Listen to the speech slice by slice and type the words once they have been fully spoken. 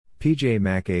PJ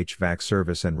Mac HVAC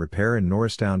Service and Repair in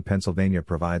Norristown, Pennsylvania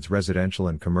provides residential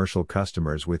and commercial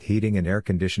customers with heating and air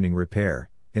conditioning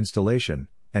repair, installation,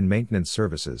 and maintenance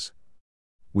services.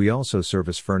 We also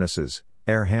service furnaces,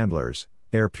 air handlers,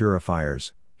 air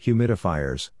purifiers,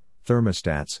 humidifiers,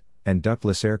 thermostats, and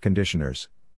ductless air conditioners.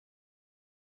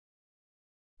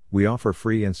 We offer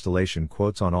free installation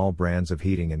quotes on all brands of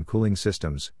heating and cooling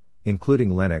systems,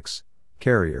 including Lennox,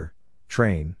 Carrier,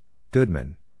 Trane,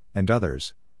 Goodman, and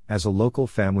others, as a local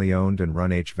family-owned and run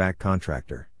HVAC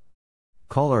contractor.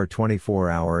 Call our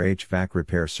 24-hour HVAC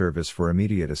repair service for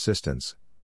immediate assistance.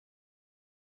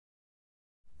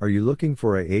 Are you looking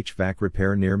for a HVAC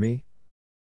repair near me?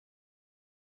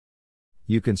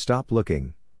 You can stop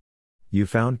looking. You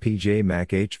found PJ Mac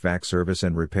HVAC Service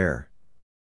and Repair.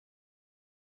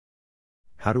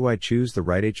 How do I choose the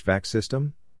right HVAC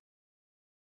system?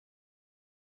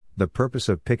 The purpose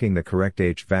of picking the correct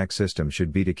HVAC system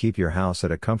should be to keep your house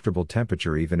at a comfortable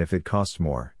temperature even if it costs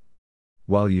more.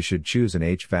 While you should choose an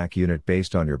HVAC unit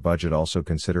based on your budget, also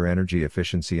consider energy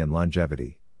efficiency and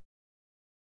longevity.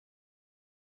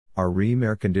 Are Rheem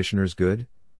air conditioners good?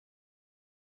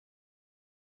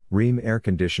 Rheem air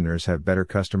conditioners have better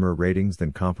customer ratings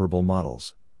than comparable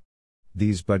models.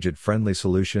 These budget-friendly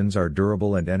solutions are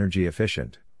durable and energy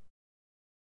efficient.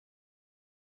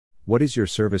 What is your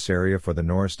service area for the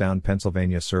Norristown,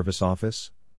 Pennsylvania service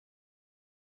office?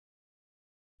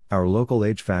 Our local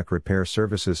HVAC repair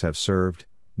services have served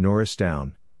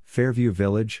Norristown, Fairview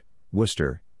Village,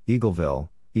 Worcester, Eagleville,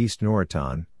 East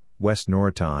Norriton, West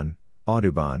Norriton,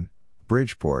 Audubon,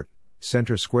 Bridgeport,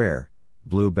 Center Square,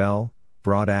 Blue Bell,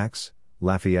 Broad Axe,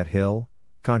 Lafayette Hill,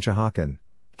 Conshohocken,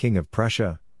 King of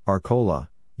Prussia, Arcola,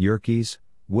 Yerkes,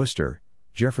 Worcester,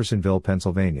 Jeffersonville,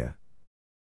 Pennsylvania.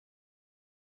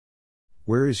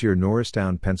 Where is your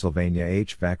Norristown, Pennsylvania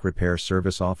HVAC repair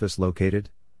service office located?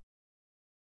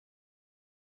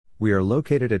 We are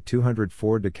located at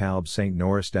 204 DeKalb St.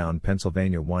 Norristown,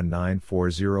 Pennsylvania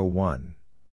 19401.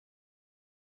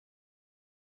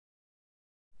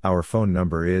 Our phone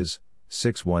number is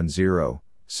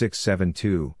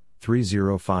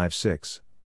 610-672-3056.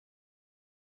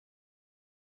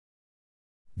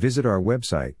 Visit our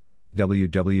website,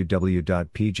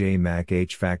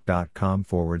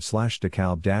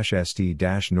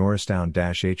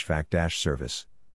 www.pjmachvac.com/DeKalb-ST-Norristown-HVAC-service.